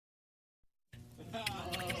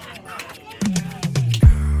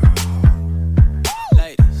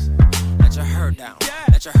herd down.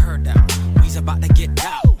 Let your herd down. We's about to get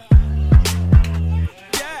down.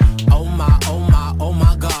 Oh my, oh my, oh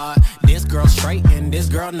my God. This girl straight and this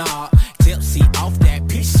girl not. Tipsy off that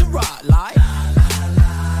piece of rock like.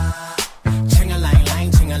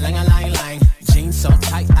 Ching-a-lang-lang, ching-a-lang-a-lang-lang. Jeans so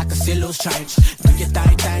tight I can see loose change. Do your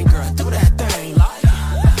thing, girl, do that thing like.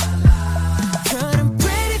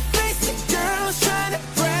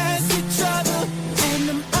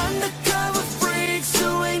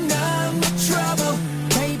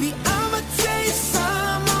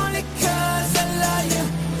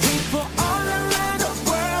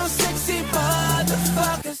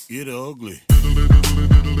 Get ugly.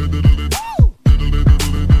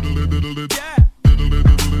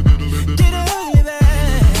 Get ugly,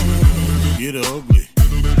 babe. Get ugly.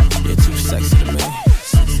 You're too sexy to me.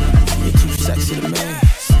 You're too sexy to me.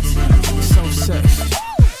 So sexy.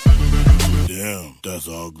 Damn, that's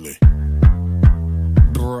ugly.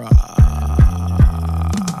 Bruh.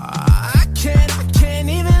 I can't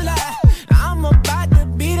even lie. I'm about to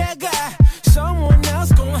be that guy. Someone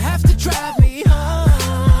else gonna have to drive me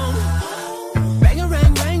home. Bang a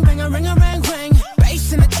ring, ring, bang a ring, ring.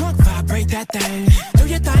 Bass in the trunk, vibrate that thing. Do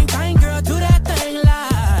your thing, girl, do that thing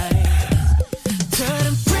like. To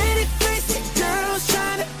them pretty faced girls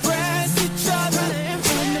trying to press each other.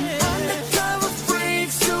 And them undercover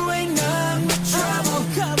freaks who ain't none but trouble.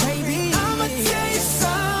 Baby, I'ma tell you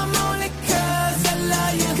some only cause I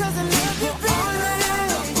love you. Cause I love you, all around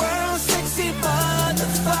the world, sexy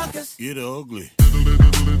motherfuckers. Get ugly.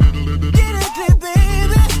 Get ugly,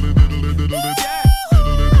 baby.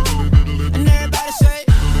 And everybody say,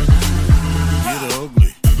 Get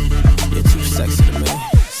ugly. you're too sexy to me.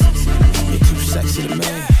 You're too sexy to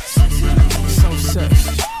me. So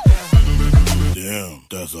sexy. Damn,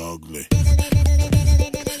 that's ugly.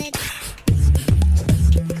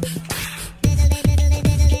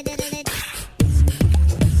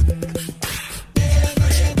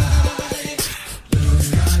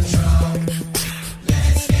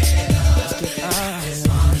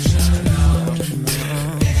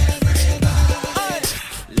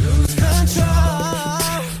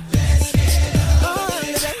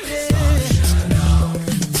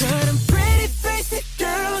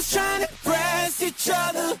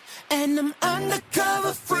 And them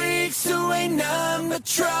undercover freaks who ain't none but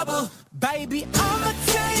trouble. Baby, I'ma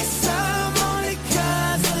tell you some only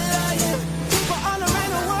cause I love you. People all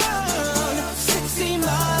around the world, sexy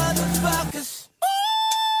motherfuckers.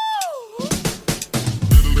 Ooh.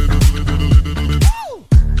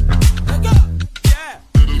 Let go. Yeah.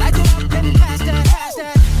 Light it up and pass that.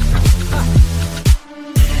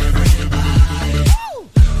 Everybody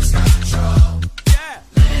lose control. Yeah.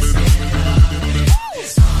 Let's get ugly.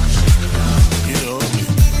 It's Get ugly.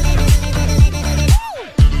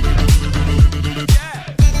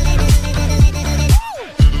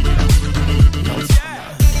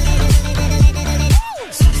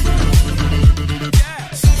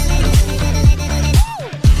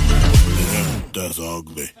 That's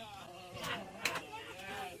ugly.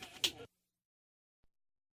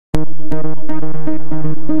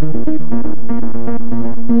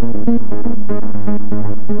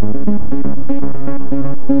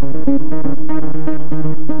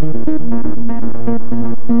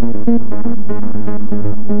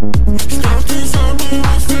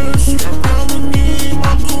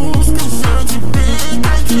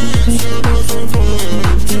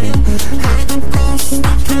 Hey,